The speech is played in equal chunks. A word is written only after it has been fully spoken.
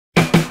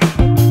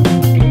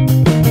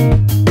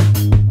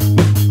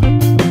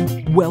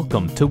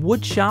Welcome to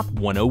Woodshop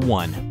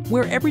 101,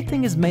 where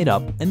everything is made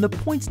up and the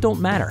points don't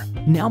matter.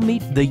 Now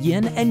meet the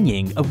yin and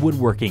yang of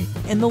woodworking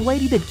and the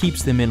lady that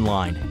keeps them in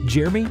line,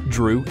 Jeremy,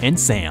 Drew, and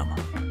Sam.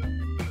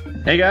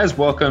 Hey guys,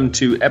 welcome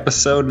to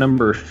episode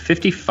number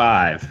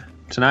 55.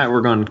 Tonight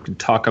we're going to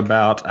talk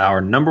about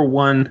our number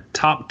one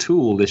top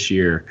tool this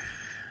year.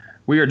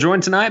 We are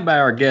joined tonight by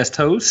our guest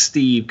host,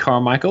 Steve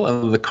Carmichael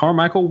of the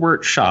Carmichael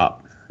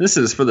Woodshop. This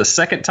is for the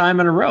second time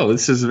in a row.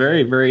 This is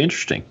very, very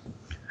interesting.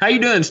 How you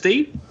doing,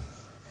 Steve?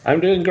 I'm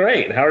doing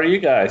great. How are you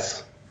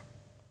guys?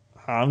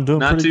 I'm doing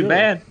not too good.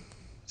 bad.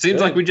 Seems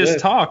good, like we just good.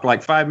 talked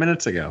like 5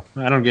 minutes ago.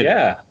 I don't get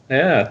it.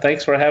 Yeah.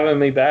 Thanks for having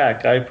me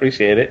back. I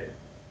appreciate it.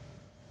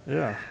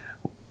 Yeah.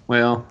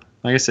 Well,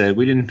 like I said,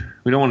 we don't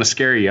want to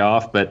scare you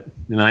off, but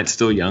the night's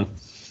still young.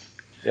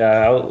 Yeah,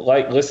 I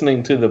like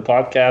listening to the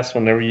podcast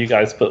whenever you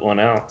guys put one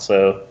out,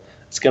 so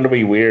it's going to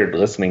be weird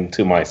listening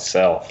to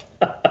myself.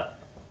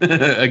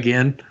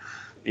 Again.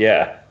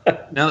 Yeah.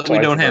 Now that we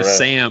don't have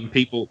Sam,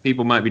 people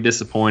might be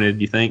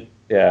disappointed, you think?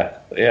 Yeah.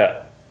 Well,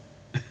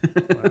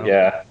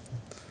 Yeah.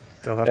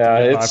 They'll have to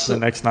get by for the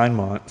next 9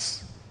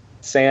 months.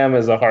 Sam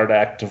is a hard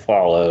act to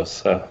follow,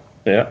 so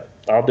yeah,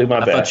 I'll do my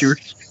best. I thought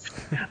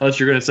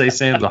you were going to say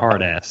Sam's a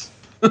hard ass.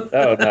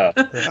 Oh, no.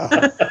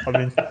 Yeah. I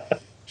mean,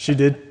 she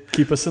did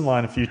keep us in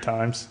line a few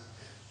times.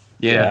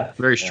 Yeah,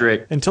 very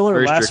strict. Until her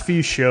very last strict.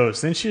 few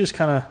shows. Then she just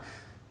kind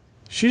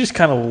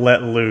of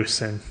let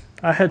loose, and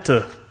I had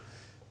to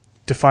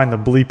find the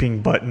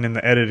bleeping button in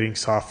the editing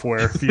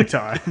software a few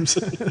times.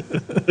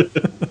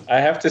 I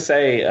have to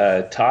say,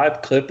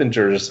 Todd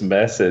Clippinger's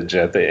message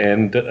at the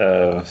end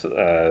of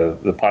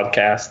the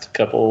podcast a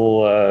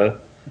couple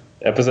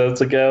episodes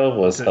ago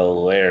was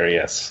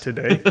hilarious.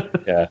 Today?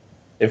 Yeah.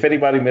 If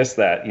anybody missed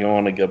that, you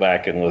want to go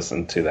back and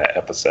listen to that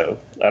episode.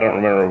 I don't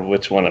remember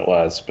which one it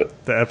was,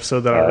 but The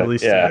episode that I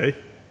released today?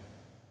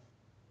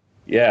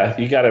 yeah,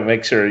 you got to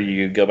make sure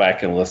you go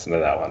back and listen to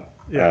that one.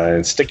 Yeah.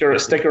 And stick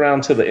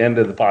around to the end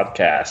of the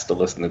podcast to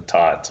listen to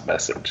Todd's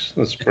message.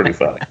 It's pretty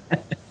funny.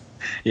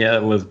 Yeah,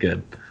 that was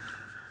good.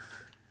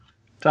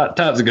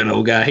 Todd's a good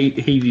old guy.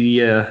 He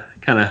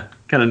kind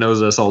of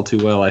knows us all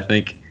too well, I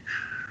think.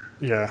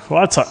 Yeah.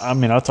 Well, I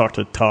talked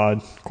to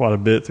Todd quite a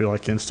bit through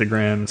like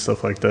Instagram and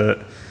stuff like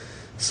that.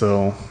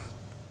 So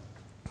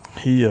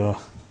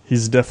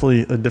he's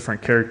definitely a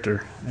different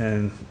character.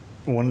 And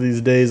one of these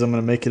days I'm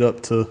going to make it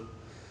up to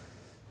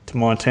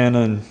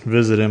Montana and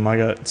visit him. I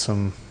got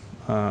some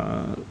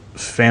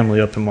family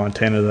up in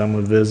Montana that I'm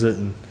going to visit,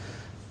 and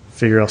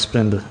figure I'll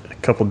spend a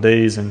couple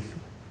days and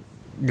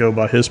go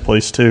by his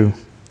place too.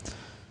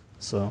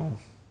 So.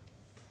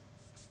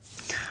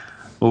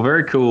 Well,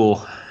 very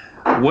cool.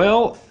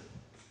 Well,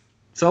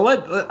 so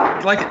like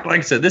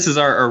I said, this is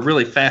our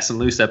really fast and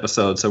loose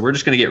episode, so we're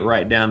just going to get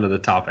right down to the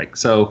topic.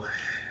 So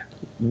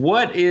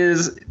what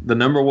is the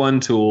number one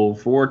tool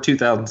for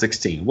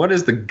 2016? What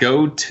is the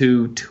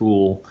go-to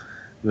tool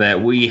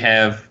that we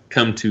have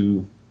come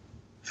to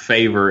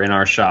favor in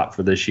our shop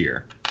for this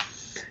year?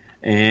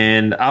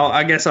 And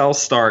I guess I'll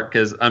start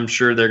because I'm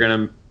sure they're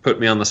going to put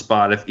me on the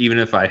spot even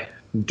if I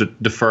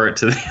defer it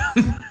to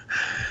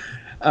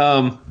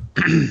them.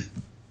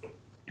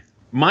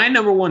 My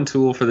number one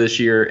tool for this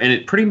year, and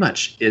it pretty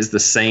much is the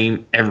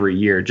same every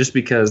year, just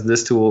because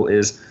this tool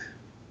is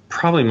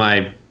probably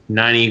my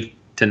 90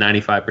 to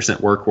 95%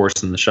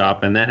 workhorse in the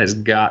shop, and that has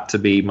got to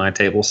be my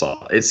table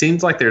saw. It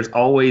seems like there's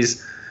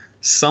always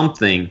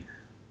something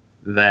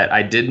that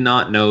I did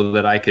not know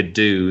that I could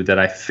do that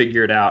I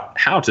figured out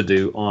how to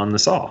do on the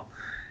saw.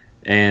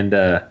 And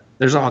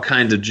there's all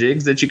kinds of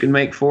jigs that you can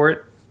make for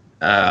it,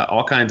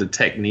 all kinds of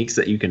techniques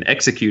that you can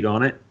execute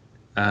on it.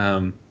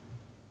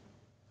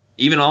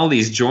 Even all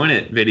these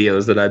joint-it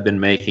videos that I've been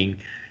making,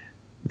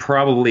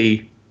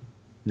 probably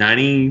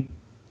 97%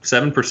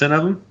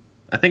 of them,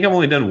 I think I've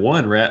only done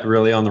one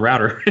really on the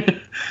router,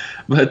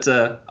 but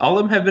all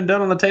of them have been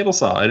done on the table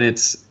saw, and it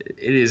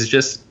is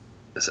just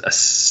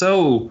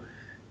so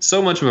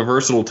much of a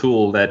versatile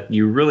tool that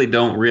you really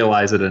don't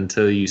realize it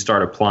until you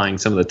start applying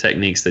some of the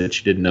techniques that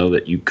you didn't know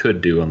that you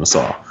could do on the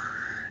saw.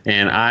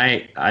 And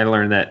I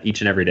learned that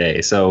each and every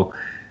day. So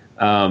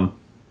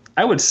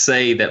I would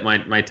say that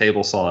my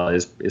table saw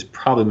is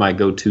probably my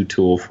go-to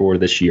tool for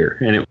this year,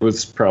 and it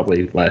was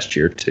probably last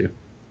year too.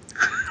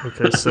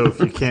 Okay, so if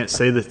you can't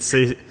say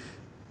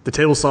the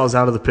table saw is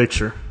out of the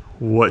picture,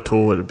 what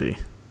tool would it be?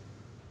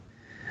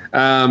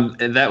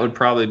 And that would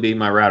probably be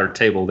my router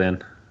table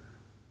then.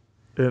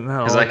 Isn't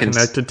that all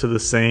connected to the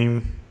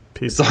same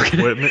piece of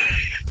equipment?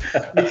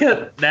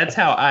 Because that's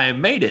how I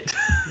made it.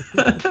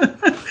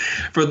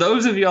 For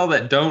those of y'all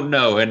that don't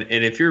know, and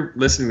if you're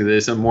listening to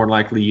this, I'm more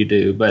likely you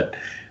do, but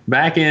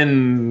back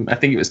in, I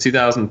think it was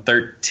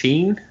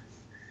 2013,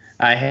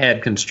 I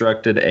had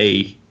constructed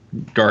a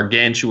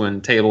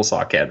gargantuan table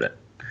saw cabinet.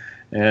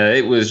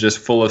 It was just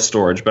full of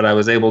storage, but I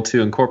was able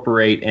to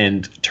incorporate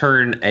and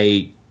turn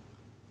a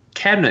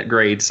cabinet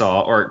grade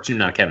saw, or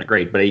not cabinet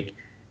grade, but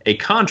a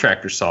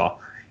contractor saw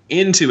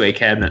into a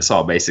cabinet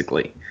saw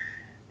basically.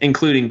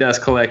 including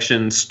dust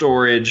collection,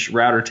 storage,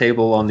 router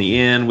table on the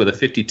end with a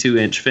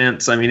 52-inch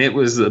fence. I mean, it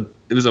was a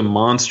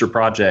monster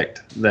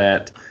project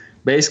that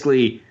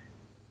basically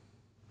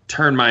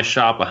turned my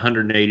shop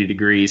 180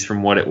 degrees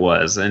from what it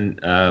was, and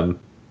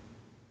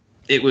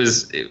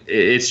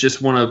it's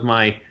just one of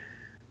my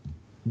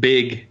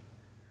big,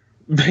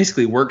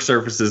 basically, work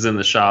surfaces in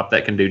the shop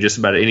that can do just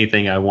about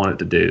anything I want it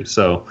to do.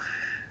 So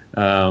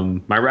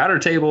my router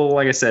table,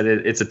 like I said,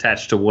 it's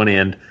attached to one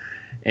end,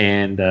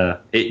 and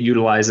it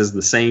utilizes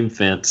the same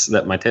fence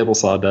that my table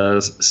saw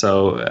does.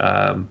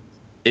 So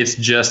it's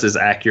just as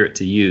accurate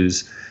to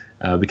use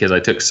because I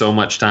took so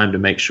much time to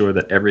make sure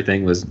that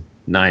everything was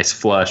nice,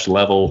 flush,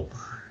 level.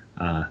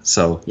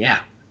 So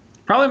yeah,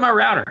 probably my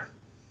router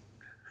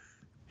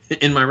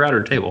in my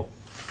router table.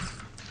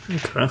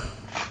 Okay.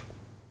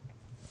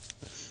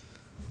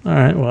 All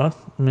right. Well,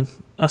 I mean,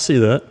 I see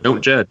that.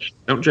 Don't judge.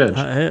 Don't judge.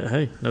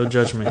 Hey, no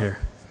judgment here.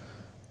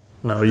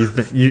 No, you've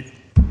been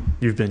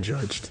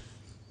judged.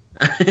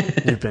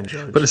 You've been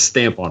judged. Put a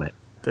stamp on it.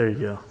 There you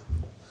go.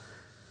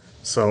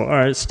 So, all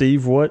right,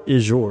 Steve, what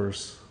is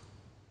yours?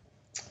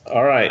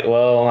 All right.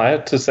 Well, I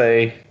have to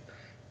say,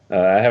 I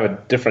have a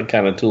different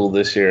kind of tool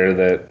this year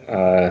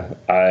that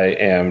I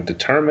am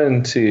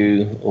determined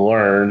to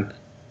learn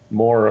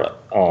more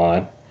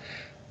on.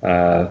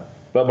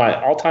 But my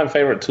all-time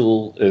favorite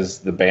tool is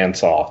the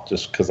bandsaw,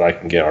 just because I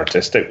can get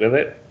artistic with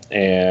it.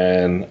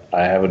 And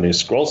I have a new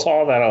scroll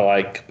saw that I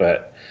like,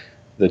 but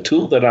the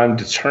tool that I'm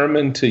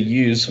determined to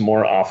use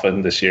more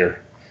often this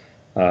year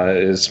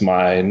is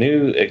my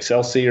new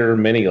Excelsior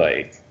mini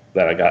lathe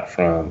that I got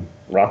from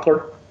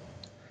Rockler.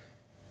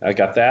 I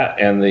got that,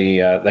 and they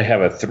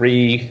have a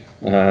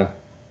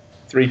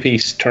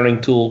three-piece turning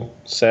tool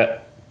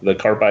set. The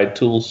carbide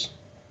tools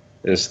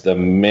is the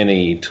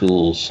mini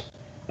tools.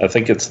 I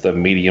think it's the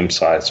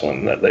medium-sized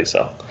one that they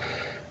sell.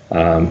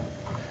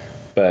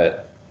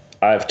 But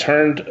I've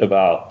turned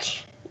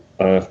about,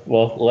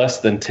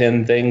 less than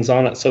 10 things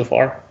on it so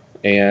far,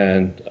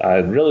 and I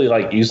really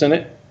like using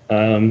it.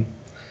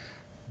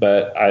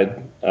 But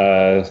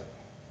I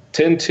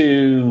tend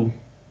to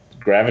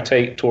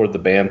gravitate toward the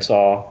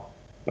bandsaw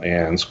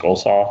and scroll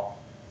saw.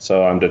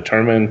 So I'm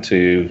determined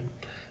to,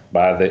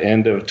 by the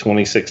end of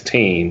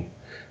 2016,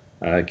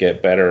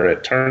 get better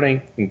at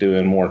turning and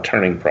doing more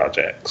turning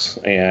projects.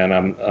 And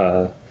I'm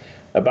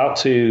about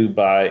to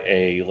buy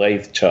a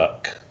lathe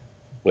chuck,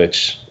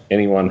 which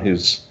anyone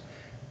who's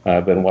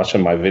been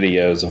watching my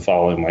videos and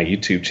following my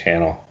YouTube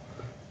channel,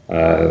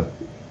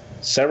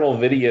 several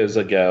videos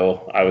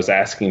ago, I was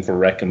asking for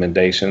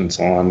recommendations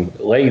on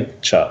lathe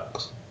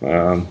chucks,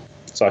 so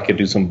I could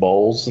do some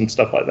bowls and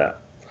stuff like that.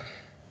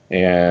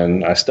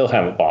 And I still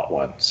haven't bought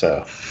one,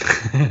 so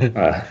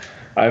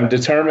I'm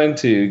determined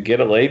to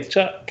get a lathe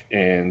chuck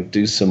and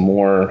do some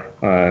more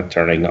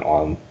turning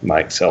on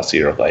my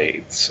Excelsior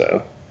lathe.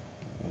 So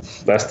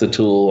that's the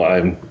tool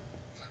I'm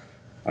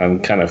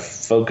kind of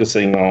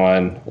focusing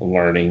on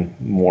learning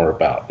more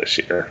about this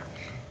year.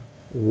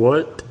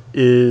 What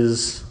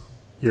is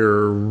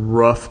your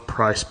rough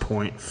price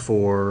point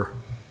for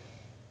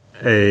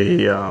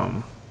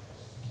a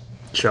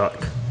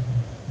chuck?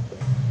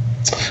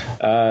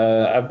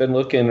 I've been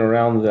looking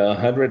around the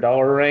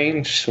 $100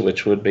 range,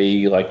 which would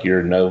be like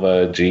your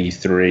Nova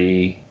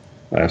G3.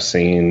 I've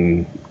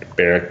seen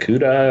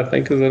Barracuda, I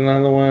think, is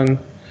another one.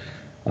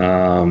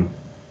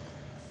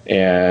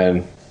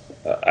 And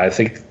I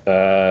think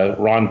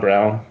Ron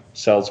Brown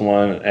sells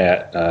one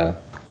at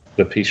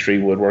the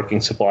Peachtree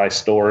Woodworking Supply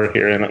store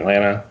here in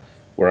Atlanta,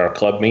 where our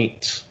club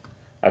meets.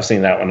 I've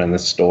seen that one in the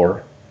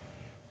store.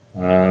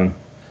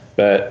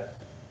 But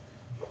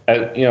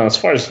as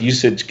far as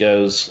usage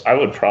goes, I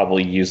would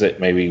probably use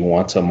it maybe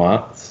once a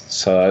month.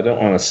 So I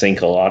don't want to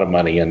sink a lot of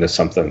money into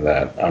something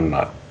that I'm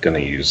not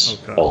going to use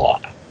a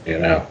lot,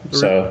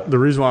 So the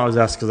reason why I was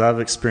asking, because I have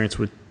experience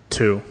with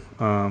two.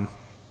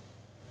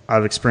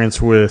 I've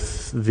experience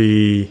with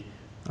the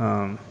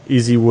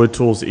Easy Wood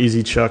Tools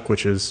Easy Chuck,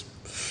 which is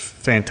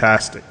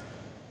fantastic.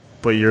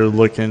 But you're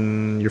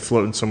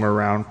floating somewhere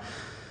around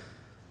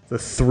the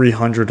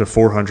 $300 to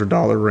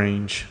 $400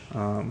 range.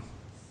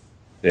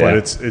 But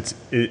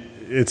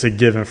it's a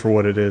given for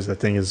what it is. That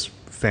thing is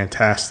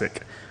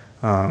fantastic.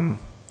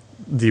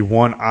 The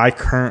one I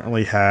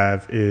currently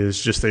have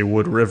is just a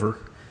Wood River.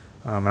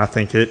 I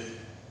think it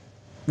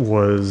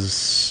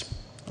was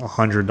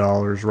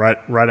 $100,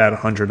 right at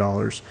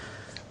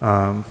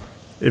 $100.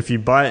 If you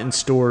buy it in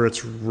store,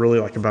 it's really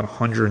like about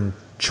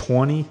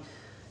 $120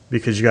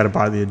 because you got to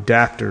buy the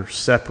adapter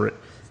separate.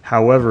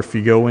 However, if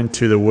you go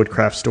into the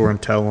Woodcraft store and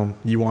tell them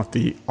you want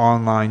the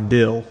online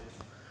deal,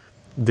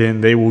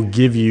 then they will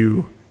give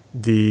you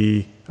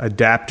the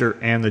adapter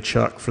and the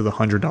chuck for the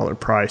 $100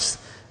 price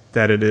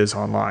that it is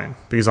online.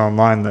 Because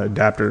online, the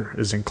adapter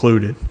is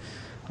included.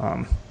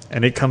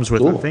 And it comes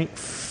with, I think,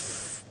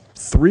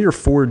 3 or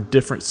 4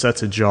 different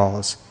sets of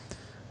jaws.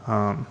 If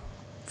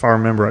I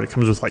remember right, it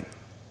comes with like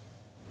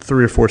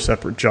 3 or 4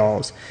 separate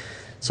jaws.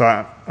 So,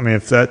 I mean,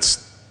 if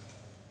that's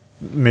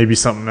maybe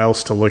something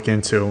else to look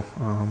into, if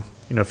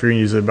you're going to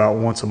use it about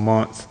once a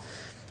month,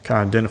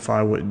 kind of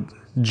identify what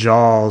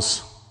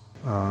jaws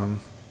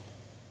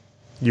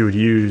you would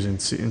use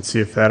and see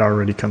if that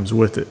already comes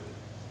with it.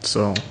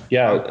 So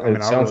Yeah, I mean,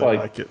 it sounds I really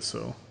like it.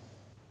 So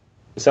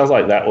it sounds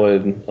like that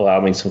would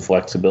allow me some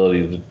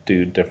flexibility to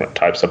do different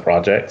types of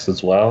projects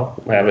as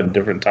well, having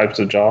different types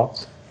of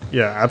jaws.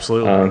 yeah,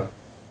 absolutely.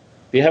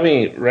 Do you have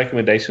any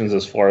recommendations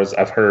as far as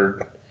I've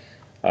heard?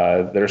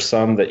 There's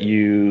some that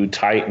you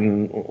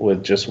tighten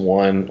with just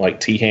one like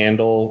T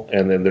handle,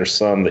 and then there's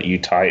some that you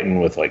tighten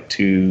with like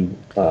two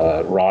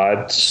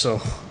rods.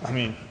 So I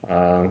mean,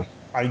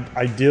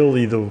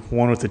 ideally the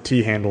one with the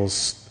T handle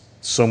is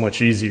so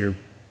much easier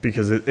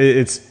because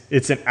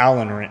it's an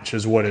Allen wrench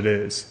is what it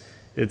is.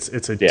 It's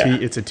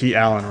a T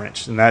Allen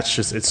wrench, and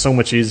it's so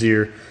much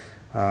easier.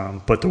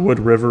 But the Wood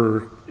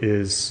River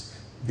is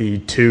the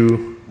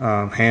two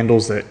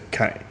handles that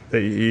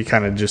you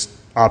kind of just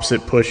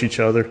opposite push each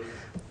other.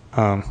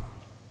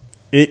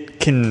 It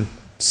can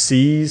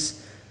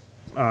seize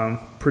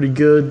pretty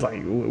good,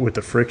 like with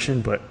the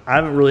friction, but I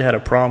haven't really had a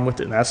problem with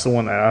it, and that's the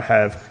one that I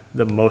have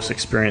the most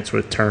experience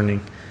with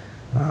turning.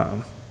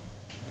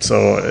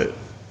 To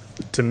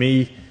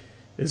me,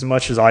 as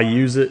much as I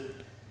use it,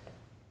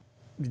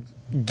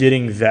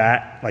 getting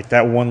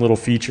that one little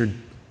feature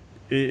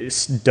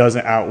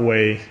doesn't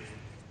outweigh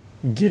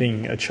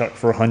getting a chuck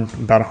for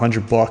about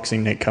 $100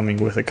 and it coming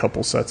with a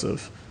couple sets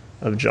of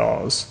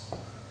jaws.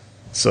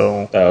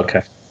 So,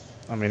 okay.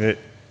 I mean,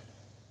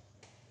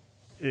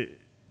 it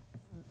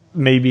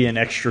may be an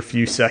extra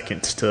few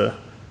seconds to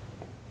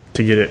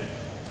get it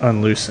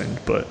unloosened,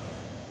 but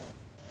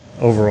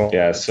overall,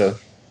 Yeah. So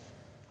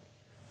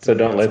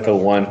don't let the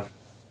one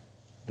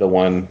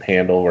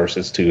handle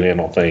versus two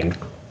handle thing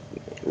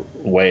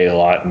weigh a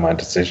lot in my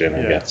decision.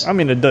 I guess. I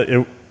mean, it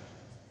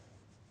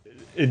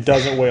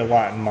doesn't weigh a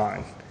lot in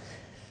mine.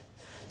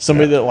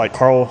 Somebody that like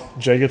Carl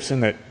Jacobson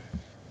that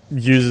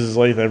uses his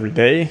lathe every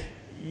day,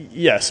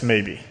 yes,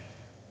 maybe.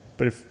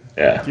 But if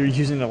you're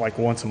using it like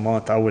once a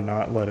month, I would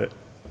not let it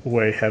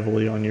weigh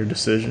heavily on your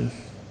decision.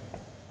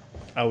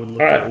 I would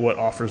look at what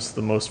offers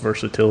the most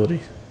versatility.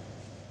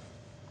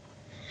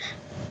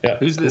 Yeah.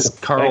 Who's this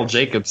Carl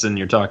Jacobson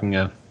you're talking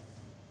of?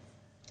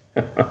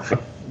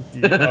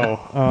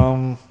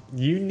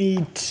 You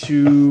need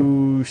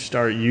to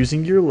start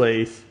using your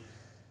lathe,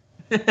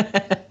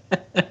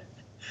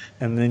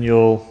 and then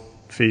you'll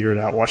figure it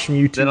out. Watch some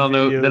YouTube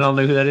videos. Then I'll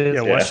know who that is.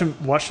 Yeah, watch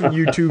some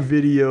YouTube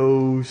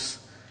videos,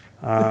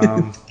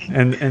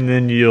 and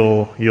then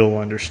you'll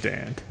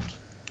understand.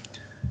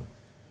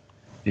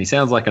 He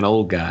sounds like an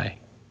old guy.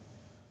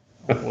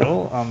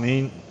 Well, I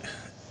mean,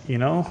 he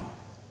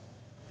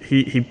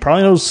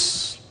probably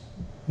knows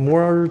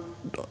more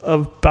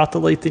about the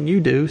lathe than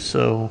you do,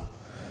 so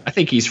I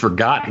think he's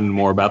forgotten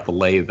more about the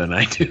lathe than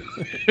I do.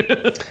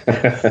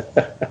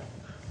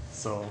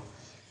 So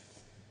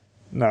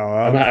no,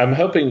 I'm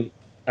hoping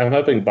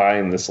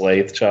buying this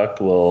lathe, Chuck,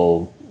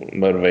 will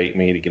motivate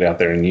me to get out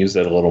there and use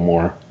it a little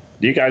more.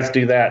 Do you guys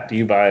do that? Do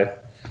you buy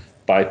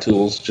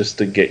tools just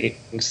to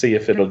see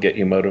if it'll get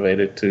you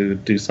motivated to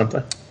do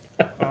something?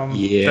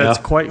 Yeah, that's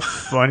quite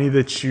funny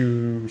that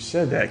you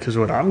said that, because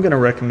what I'm going to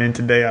recommend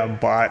today, I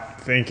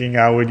bought thinking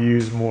I would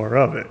use more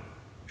of it,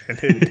 and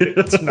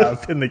it's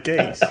not been the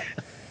case.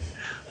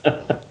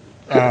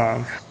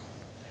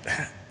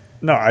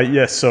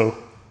 So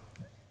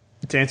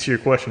to answer your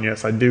question,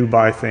 yes, I do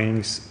buy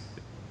things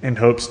in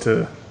hopes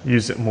to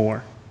use it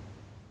more,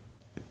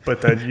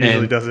 but that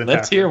usually doesn't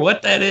Let's happen. hear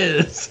what that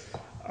is.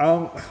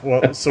 So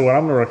what I'm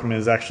going to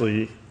recommend is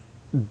actually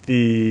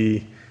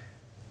the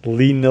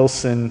Lee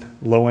Nilsson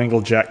low angle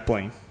jack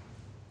plane.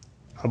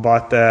 I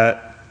bought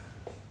that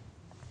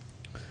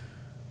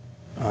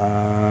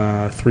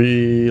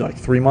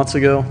 3 months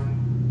ago,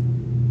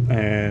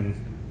 and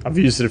I've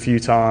used it a few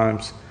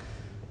times.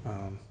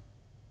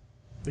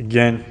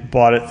 Again,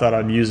 bought it, thought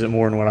I'd use it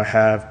more than what I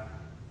have.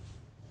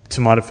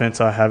 To my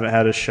defense, I haven't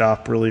had a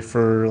shop really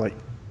for like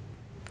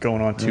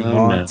going on 2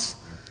 months.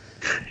 No.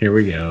 Here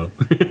we go.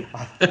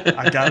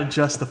 I gotta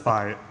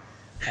justify it.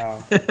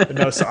 But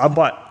no, so I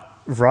bought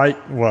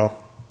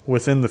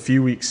within the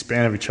few weeks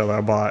span of each other, I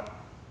bought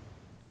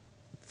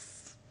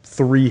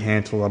 3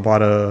 hand tools. I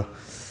bought a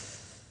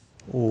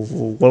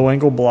low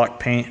angle block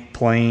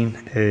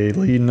plane, a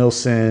Lee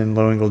Nilsson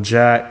low angle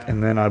jack,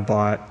 and then I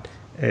bought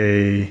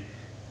a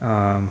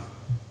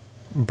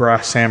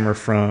brass hammer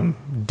from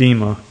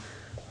Dima,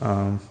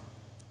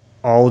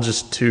 all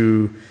just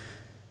to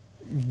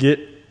get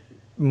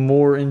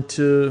more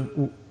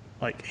into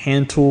like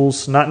hand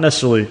tools, not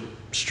necessarily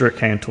strict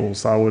hand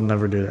tools. I would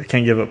never do that. I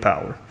can't give up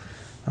power,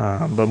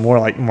 but more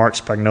like Mark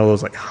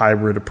Spagnolo's like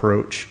hybrid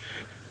approach.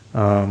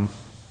 So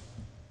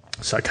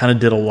I kind of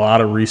did a lot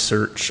of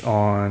research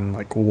on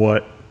like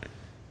what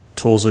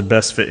tools would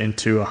best fit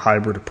into a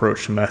hybrid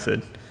approach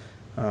method.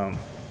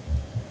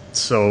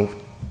 So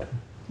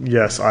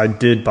yes, I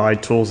did buy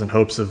tools in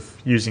hopes of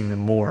using them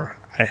more.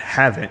 I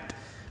haven't,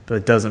 but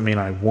it doesn't mean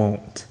I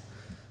won't.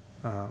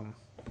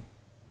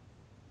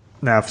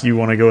 Now, if you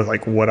want to go with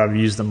like what I've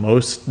used the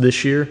most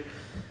this year,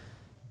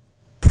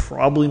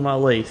 probably my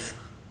lathe.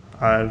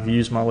 I've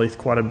used my lathe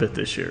quite a bit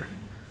this year.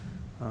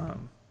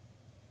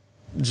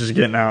 just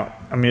getting out.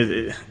 I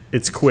mean,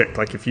 it's quick.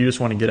 Like if you just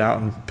want to get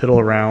out and piddle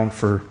around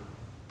for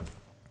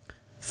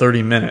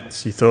 30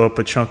 minutes, you throw up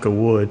a chunk of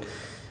wood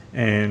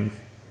and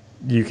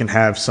you can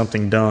have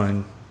something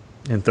done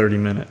in 30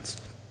 minutes.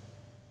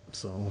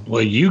 So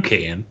Well, you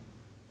can.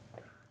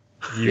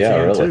 you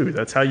can really. too.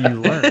 That's how you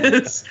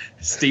learn.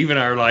 Steve and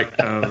I are like,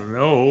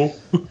 no.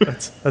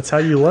 That's how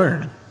you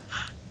learn.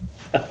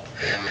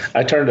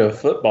 I turned a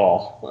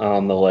football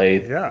on the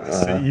lathe. Yeah,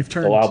 so you've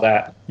turned a while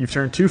back. You've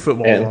turned 2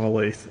 footballs And- on a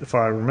lathe, if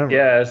I remember.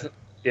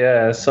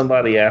 Yeah.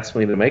 Somebody asked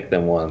me to make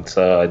them one,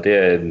 so I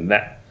did. And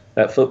that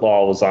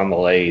football was on the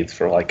lathe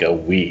for like a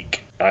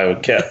week. I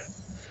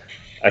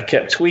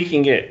kept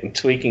tweaking it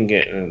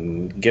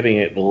and getting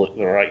it to look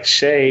the right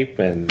shape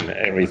and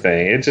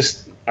everything.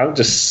 I'm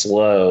just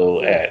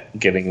slow at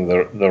getting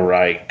the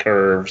right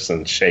curves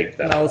and shape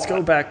that. Now let's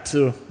go back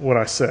to what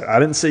I said. I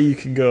didn't say you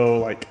could go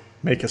like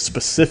make a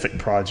specific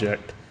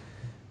project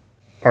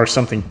or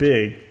something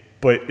big,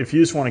 but if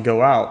you just want to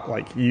go out,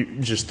 like you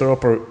just throw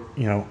up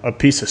a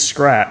piece of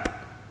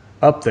scrap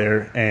up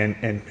there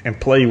and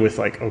play with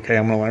like, okay,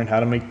 I'm going to learn how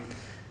to make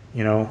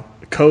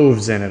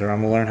coves in it, or I'm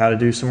going to learn how to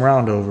do some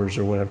roundovers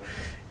or whatever,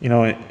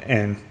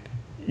 and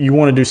you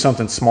want to do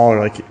something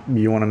smaller, like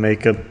you want to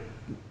make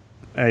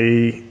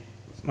a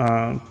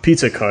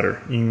pizza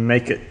cutter, you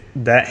make it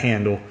that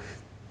handle.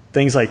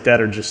 Things like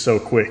that are just so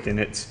quick, and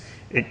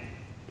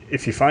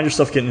if you find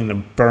yourself getting into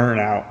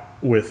burnout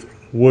with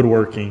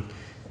woodworking,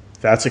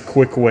 that's a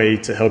quick way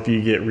to help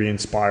you get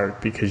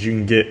re-inspired, because you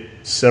can get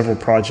several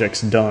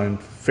projects done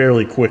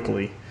fairly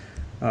quickly,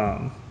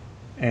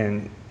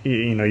 and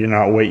you're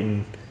not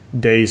waiting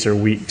days or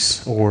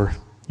weeks or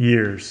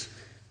years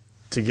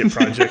to get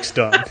projects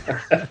done.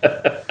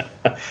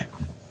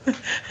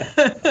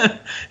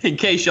 In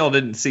case y'all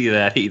didn't see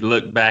that, he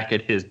looked back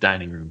at his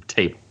dining room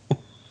table.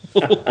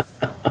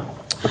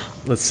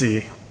 Let's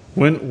see.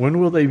 When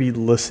will they be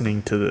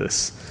listening to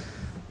this?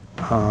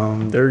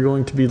 They're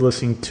going to be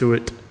listening to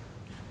it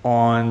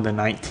on the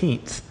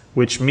 19th,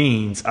 which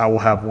means I will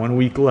have 1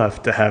 week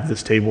left to have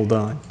this table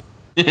done.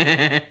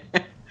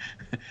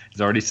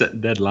 He's already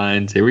setting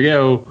deadlines. Here we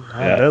go.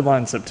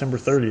 Deadline September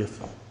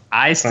 30th.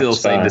 I still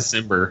say fine.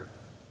 December.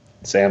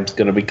 Sam's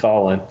gonna be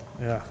calling.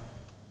 Yeah.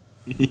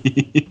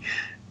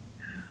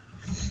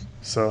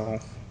 So,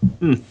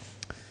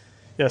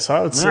 so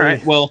I would say All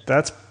right, well,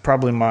 that's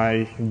probably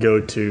my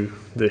go-to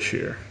this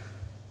year.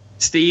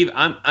 Steve,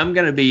 I'm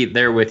going to be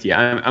there with you.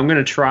 I'm going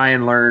to try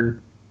and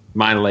learn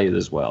my lathe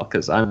as well,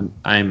 because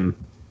I'm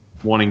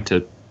wanting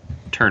to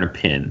turn a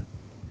pin.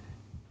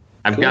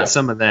 I've Cool. got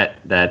some of that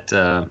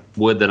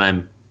wood that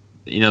I'm,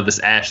 this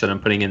ash that I'm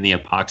putting in the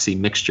epoxy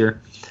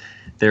mixture.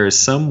 There is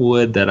some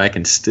wood that I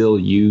can still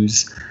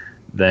use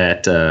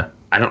that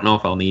I don't know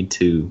if I'll need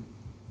to,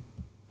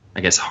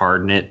 I guess,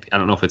 harden it. I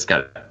don't know if it's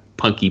got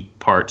punky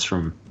parts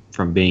from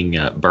being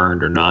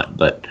burned or not,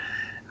 but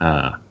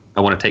I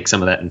want to take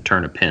some of that and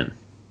turn a pin.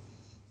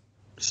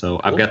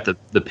 So I've got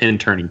the pin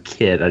turning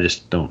kit. I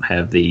just don't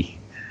have the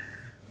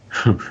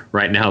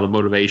right now the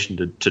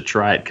motivation to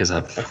try it, because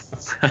I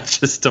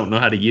just don't know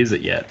how to use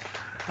it yet.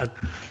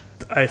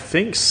 I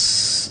think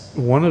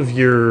one of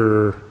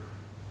your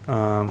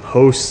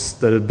hosts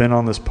that have been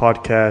on this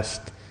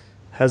podcast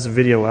has a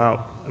video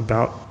out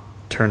about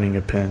turning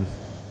a pin.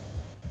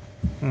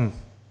 I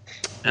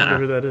wonder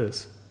who that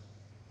is.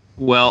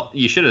 Well,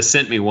 you should have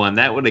sent me one.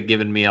 That would have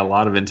given me a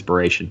lot of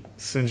inspiration.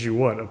 Sends you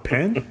what? A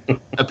pin?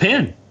 A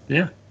pin,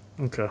 yeah.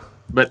 Okay.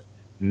 But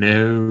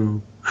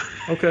no.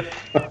 Okay.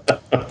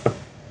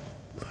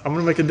 I'm going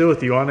to make a deal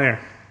with you on air.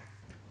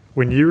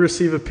 When you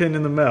receive a pin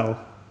in the mail,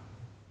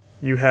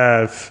 you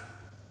have...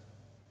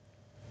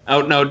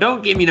 Oh, no,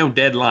 don't give me no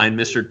deadline,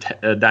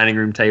 Mr. Dining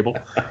Room Table.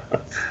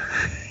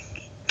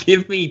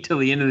 Give me till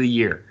the end of the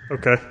year.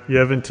 Okay. You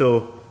have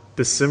until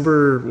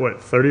December,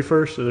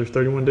 31st? Or there's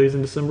 31 days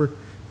in December?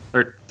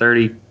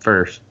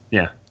 31st,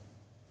 yeah.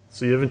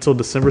 So you have until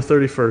December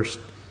 31st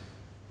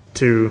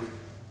to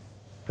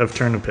have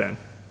turned a pin.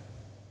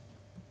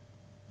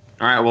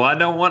 All right, well, I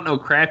don't want no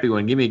crappy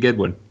one. Give me a good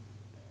one.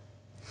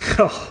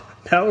 Oh,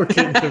 now we're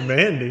getting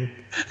demanding.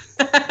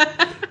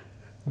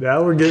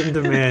 Now we're getting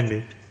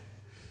demanding.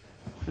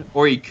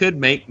 Or you could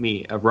make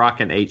me a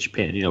rockin' H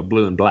pin,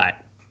 blue and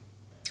black.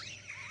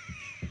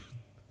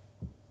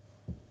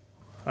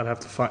 I'd have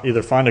to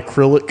either find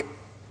acrylic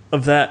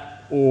of that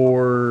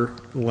or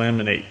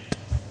laminate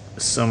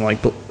some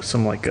like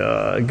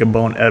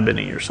Gabon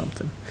ebony or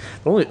something.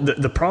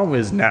 The problem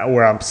is, now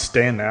where I'm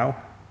staying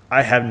now,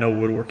 I have no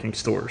woodworking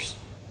stores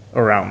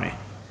around me.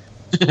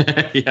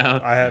 Yeah,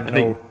 I have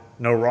no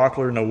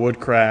Rockler, no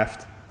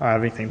Woodcraft. I don't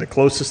have anything. The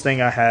closest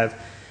thing I have,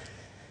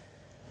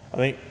 I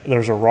think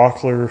there's a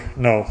Rockler.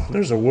 No,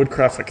 there's a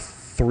Woodcraft like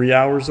 3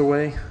 hours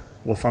away.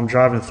 Well, if I'm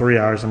driving 3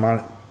 hours, I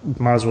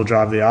might as well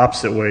drive the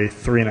opposite way,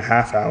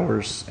 3.5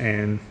 hours,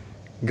 and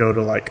go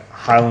to like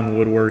Highland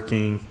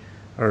Woodworking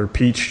or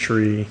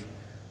Peachtree,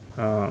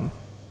 they're in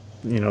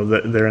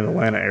the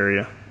Atlanta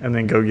area, and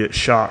then go get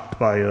shocked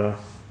by a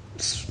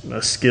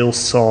skill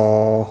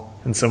saw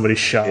in somebody's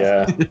shop.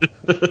 Yeah,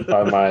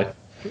 by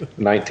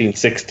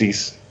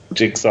 1960s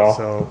jigsaw.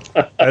 So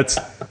that's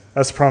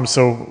the problem.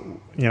 So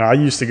I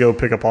used to go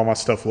pick up all my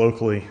stuff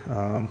locally.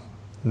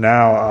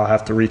 Now I'll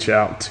have to reach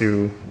out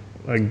to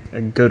a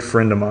good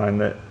friend of mine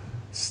that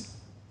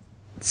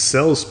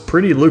sells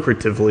pretty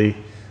lucratively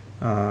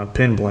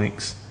pin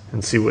blanks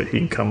and see what he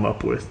can come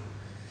up with.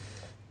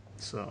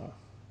 So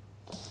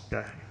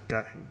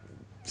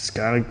just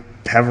gotta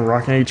have a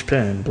Rockin' H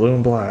pen, blue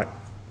and black.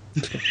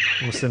 I'm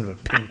gonna send him a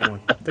pink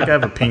one. I think I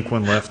have a pink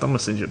one left. I'm gonna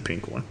send you a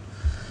pink one.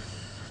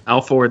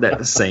 I'll forward that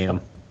to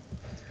Sam.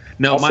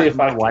 No,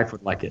 my wife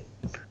would like it.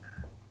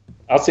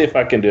 I'll see if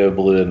I can do a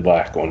blue and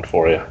black one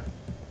for you.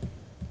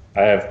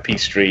 I have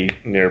Peachtree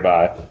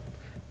nearby,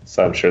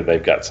 so I'm sure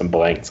they've got some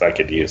blanks I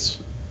could use.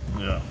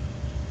 Yeah.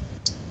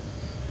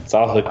 So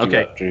I'll hook you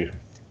up, Drew.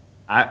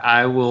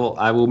 I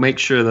will make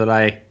sure that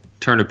I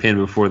turn a pin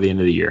before the end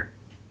of the year.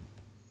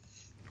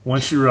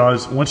 Once you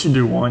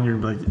do one, you're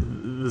like,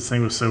 this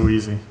thing was so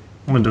easy.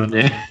 I'm gonna do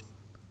it.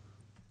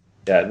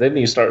 Yeah, then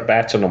you start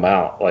batching them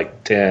out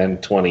like 10,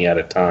 20 at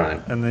a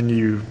time. And then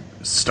you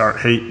start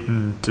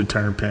hating to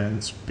turn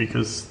pins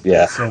because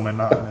it's so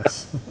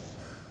monotonous.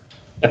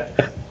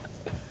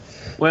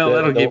 Well,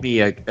 that'll give me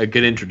a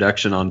good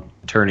introduction on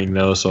turning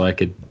those, so I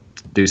could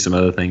do some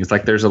other things.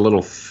 Like there's a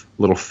little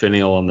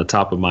finial on the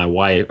top of my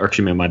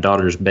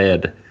daughter's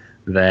bed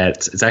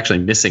that it's actually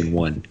missing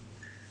one.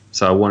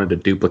 So I wanted to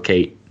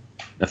duplicate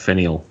a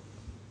finial.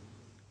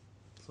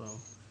 So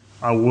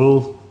I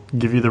will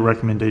give you the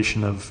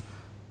recommendation of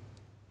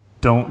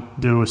don't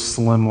do a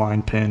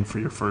slimline pin for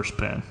your first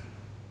pin.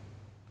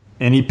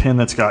 Any pin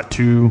that's got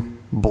 2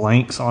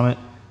 blanks on it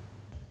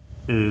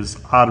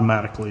is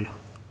automatically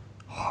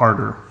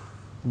harder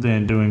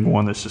than doing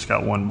one that's just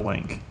got 1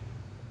 blank.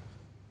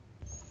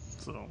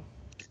 So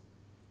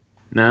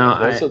no,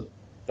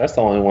 that's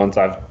the only ones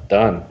I've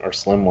done are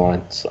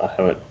slimlines. I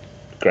haven't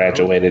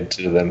graduated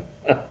to them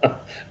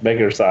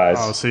bigger size.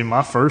 Oh, see,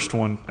 my first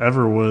one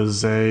ever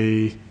was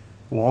a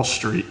Wall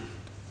Street.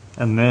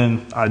 And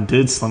then I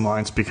did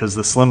slimlines because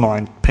the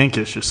slimline pink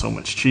is just so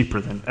much cheaper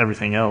than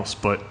everything else.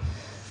 But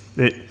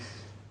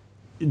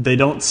they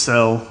don't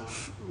sell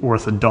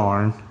worth a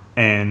darn,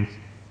 and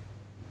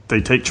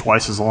they take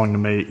twice as long to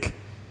make.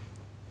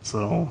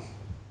 So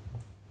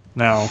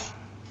now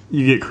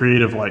you get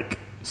creative like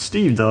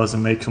Steve does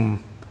and make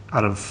them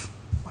out of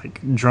like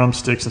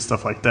drumsticks and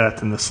stuff like that,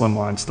 then the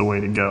slimline's the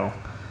way to go.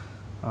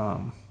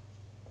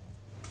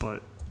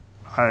 But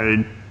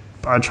I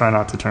try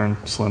not to turn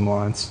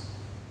slimlines.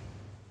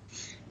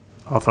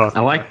 I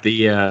like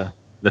the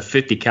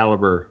 50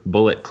 caliber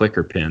bullet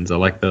clicker pins. I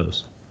like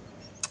those.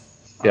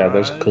 Yeah,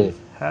 those are cool.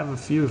 I have a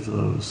few of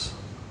those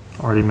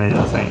already made,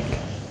 I think.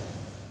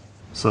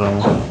 So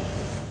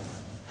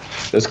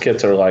those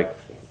kits are like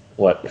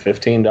what,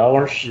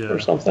 $15 or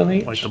something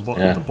each? Like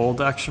the bolt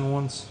action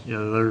ones. Yeah,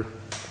 they're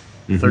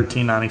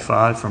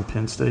 $13.95 from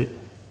Penn State.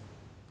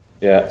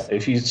 Yeah,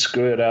 if you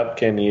screw it up,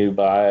 can you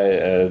buy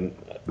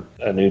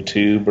a new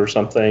tube or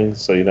something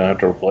so you don't have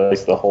to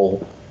replace the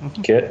whole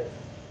kit?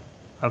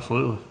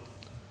 Absolutely.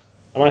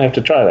 I might have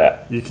to try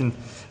that. You can.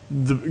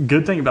 The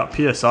good thing about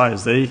PSI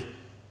is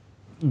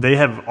they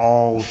have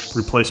all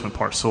replacement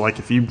parts. So like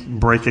if you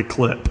break a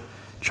clip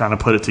trying to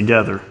put it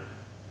together,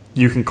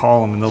 you can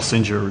call them and they'll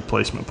send you a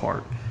replacement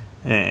part.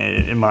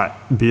 And it might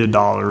be $1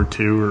 or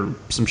 $2 or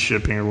some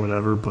shipping or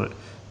whatever, but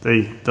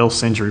they'll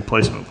send you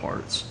replacement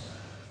parts.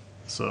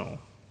 So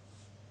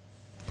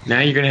now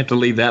you're gonna have to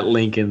leave that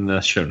link in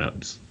the show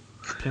notes.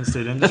 Penn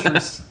State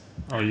Industries.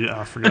 Oh yeah,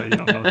 I forgot you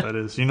don't know what that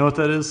is. You know what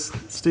that is,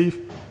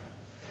 Steve?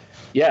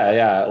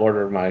 Yeah. I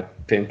order my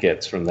pin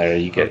kits from there.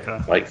 You get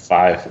like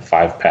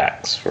five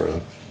packs for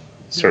a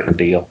certain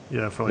deal.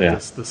 Yeah, for like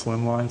the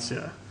slim lines.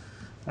 Yeah.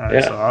 All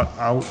right, so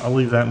I'll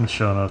leave that in the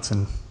show notes.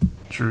 And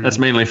Drew, that's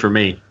mainly for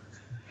me.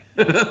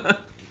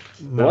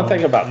 One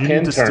thing about you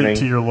pin need to turning,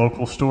 stick to your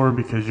local store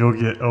because you'll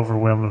get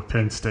overwhelmed with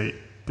Penn State.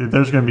 Dude,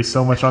 there's going to be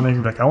so much on there.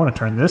 You're like, I want to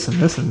turn this and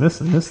this and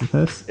this and this and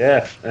this.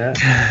 Yeah. And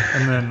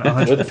then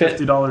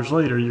 $150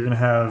 later, you're going to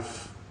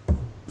have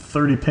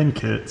 30 pin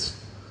kits.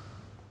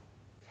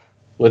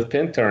 With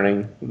pin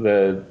turning,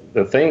 the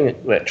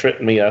thing that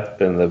tripped me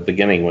up in the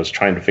beginning was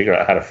trying to figure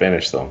out how to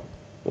finish them.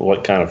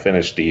 What kind of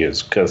finish to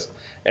use? Because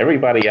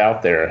everybody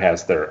out there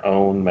has their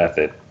own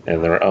method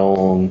and their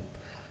own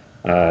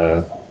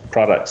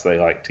products they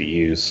like to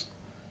use.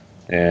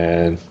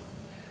 And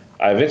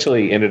I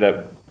eventually ended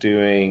up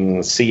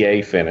doing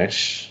CA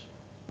finish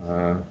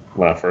when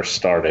I first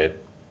started,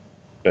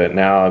 but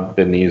now I've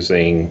been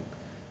using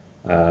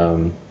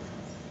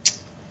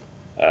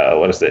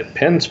what is it,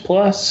 Pins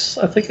Plus,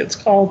 I think it's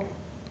called.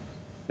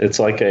 It's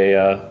like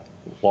a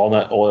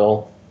walnut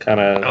oil kind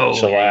of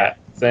shellac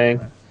thing,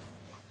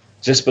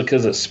 just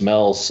because it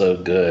smells so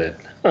good.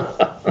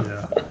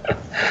 Yeah.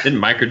 Didn't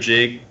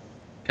Microjig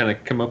kind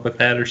of come up with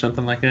that or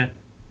something like that?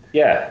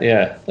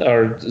 Yeah.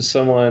 Or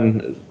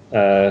someone,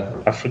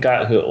 I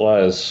forgot who it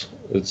was.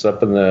 It's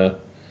up in the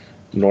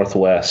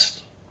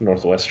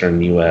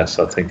northwestern U.S.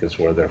 I think is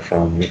where they're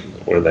from,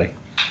 where they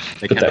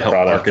put that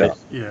product up.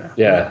 Yeah.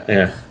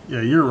 Yeah.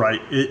 Yeah, you're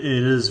right. It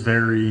is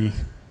very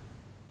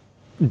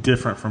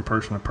different from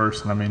person to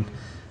person. I mean,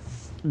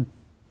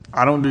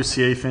 I don't do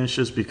CA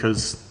finishes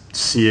because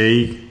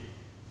CA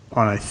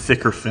on a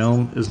thicker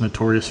film is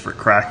notorious for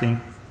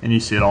cracking, and you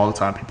see it all the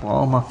time. People,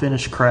 oh, my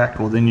finish cracked.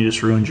 Well, then you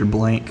just ruined your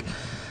blank,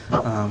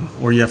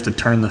 or you have to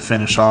turn the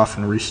finish off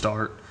and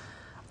restart.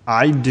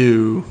 I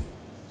do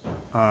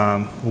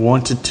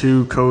 1 to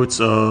 2 coats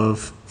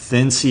of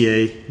thin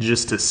CA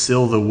just to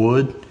seal the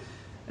wood,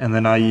 and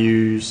then I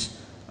use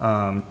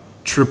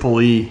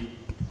triple E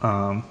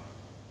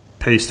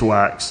paste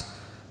wax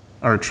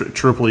or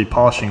triple E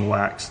polishing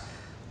wax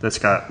that's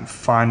got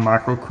fine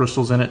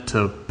microcrystals in it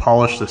to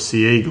polish the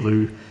CA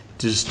glue,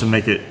 just to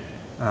make it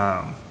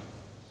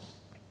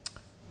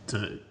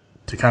to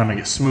kind of make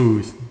it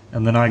smooth.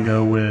 And then I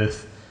go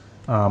with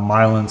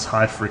Mylan's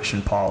high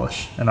friction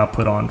polish, and I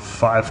put on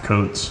 5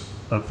 coats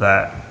of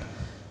that,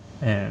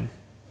 and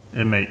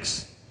it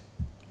makes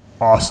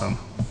awesome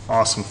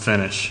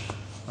finish.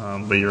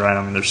 But you're right,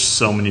 I mean, there's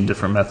so many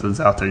different methods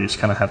out there. You just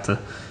kind of have to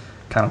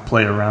kind of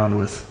play around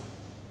with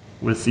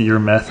your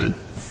method.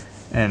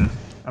 And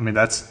I mean,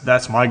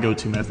 that's my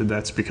go-to method.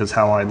 That's because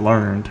how I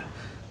learned.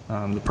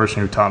 The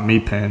person who taught me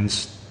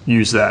pins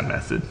used that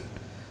method.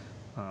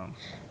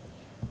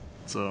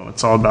 So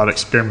it's all about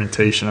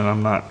experimentation, and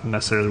I'm not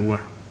necessarily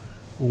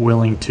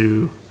willing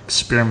to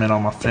experiment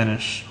on my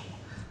finish.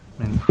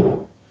 I mean,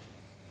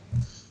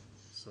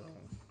 so.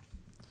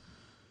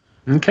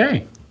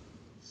 Okay.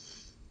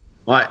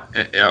 Well,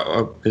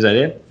 is that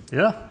it?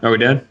 Yeah. Are we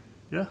done?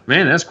 Yeah.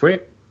 Man, that's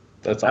quick.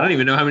 That's I don't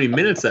even know how many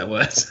minutes that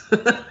was.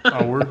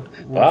 Oh, we're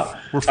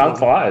time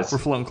flies. We're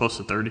floating close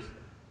to 30.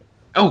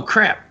 Oh,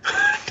 crap.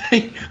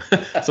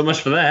 So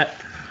much for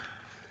that.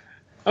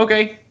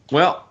 Okay.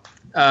 Well,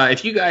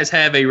 if you guys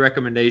have a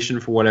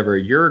recommendation for whatever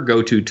your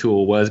go-to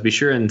tool was, be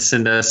sure and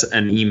send us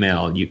an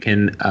email. You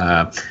can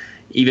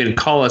even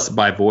call us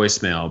by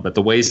voicemail, but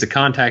the ways to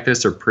contact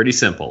us are pretty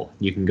simple.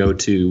 You can go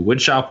to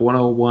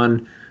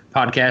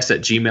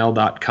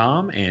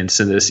woodshop101podcast@gmail.com and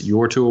send us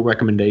your tool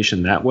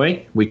recommendation that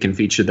way. We can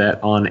feature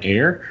that on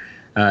air,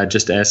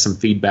 just as some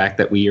feedback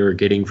that we are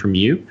getting from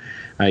you.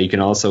 You can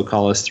also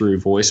call us through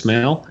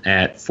voicemail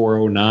at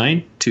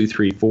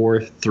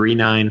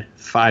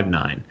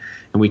 409-234-3959,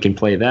 and we can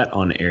play that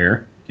on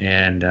air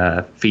and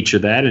feature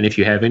that. And if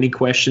you have any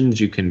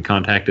questions, you can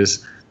contact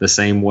us the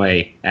same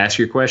way. Ask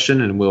your question,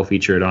 and we'll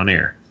feature it on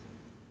air.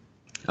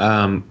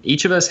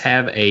 Each of us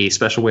have a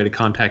special way to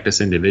contact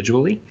us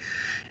individually.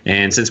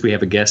 And since we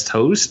have a guest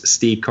host,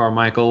 Steve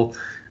Carmichael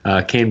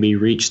can be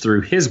reached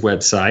through his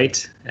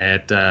website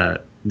at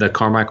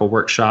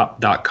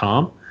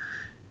thecarmichaelworkshop.com.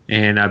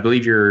 And I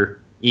believe your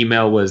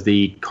email was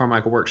the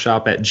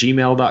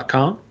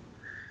carmichaelworkshop@gmail.com.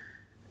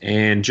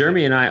 And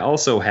Jeremy and I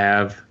also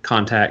have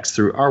contacts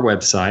through our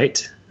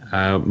website.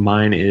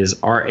 Mine is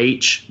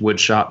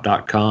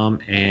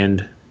rhwoodshop.com,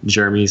 and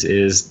Jeremy's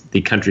is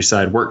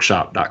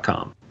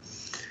thecountrysideworkshop.com.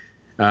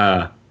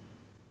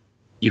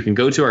 You can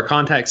go to our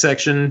contact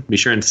section. Be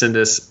sure and send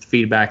us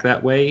feedback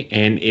that way.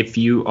 And if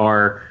you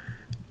are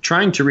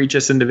trying to reach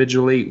us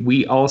individually,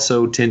 we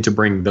also tend to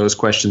bring those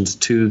questions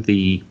to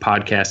the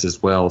podcast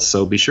as well.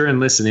 So be sure and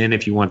listen in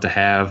if you want to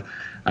have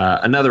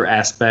another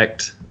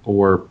aspect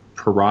or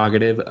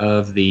prerogative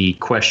of the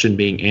question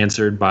being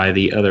answered by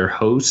the other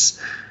hosts.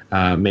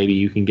 Maybe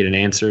you can get an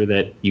answer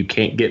that you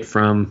can't get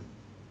from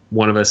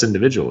one of us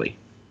individually.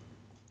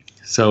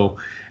 So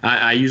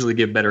I usually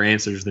give better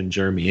answers than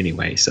Jeremy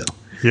anyway. So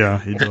yeah,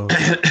 he does.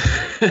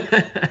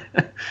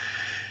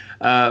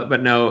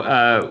 But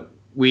no,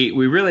 we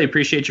really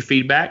appreciate your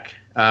feedback.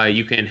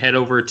 You can head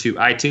over to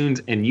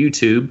iTunes and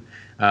YouTube.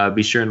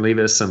 Be sure and leave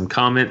us some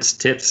comments,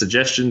 tips,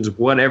 suggestions,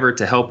 whatever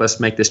to help us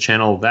make this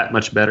channel that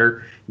much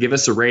better. Give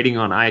us a rating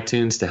on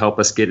iTunes to help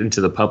us get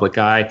into the public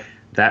eye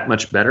that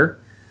much better.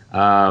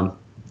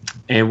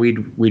 And we'd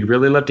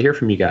really love to hear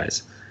from you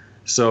guys.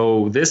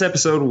 So this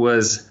episode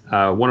was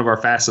one of our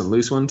fast and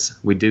loose ones.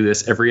 We do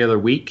this every other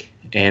week,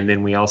 and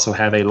then we also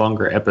have a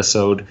longer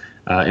episode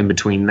in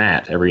between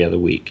that every other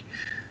week.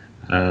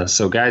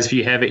 So guys, if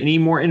you have any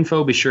more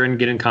info, be sure and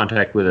get in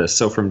contact with us.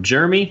 So from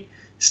Jeremy,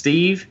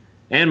 Steve,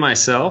 and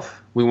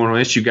myself, we want to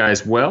wish you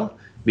guys well.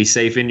 Be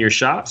safe in your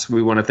shops.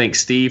 We want to thank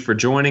Steve for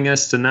joining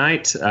us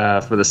tonight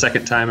for the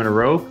second time in a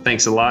row.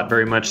 Thanks a lot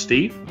very much,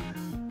 Steve.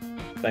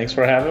 Thanks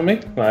for having me.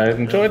 I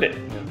enjoyed it.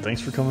 Yeah,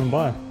 thanks for coming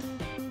by.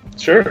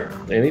 Sure,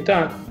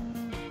 anytime.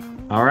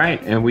 All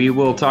right, and we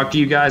will talk to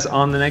you guys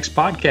on the next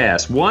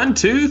podcast. 1,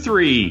 2,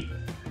 3.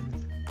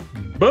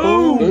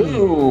 Boom!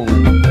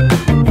 Boom.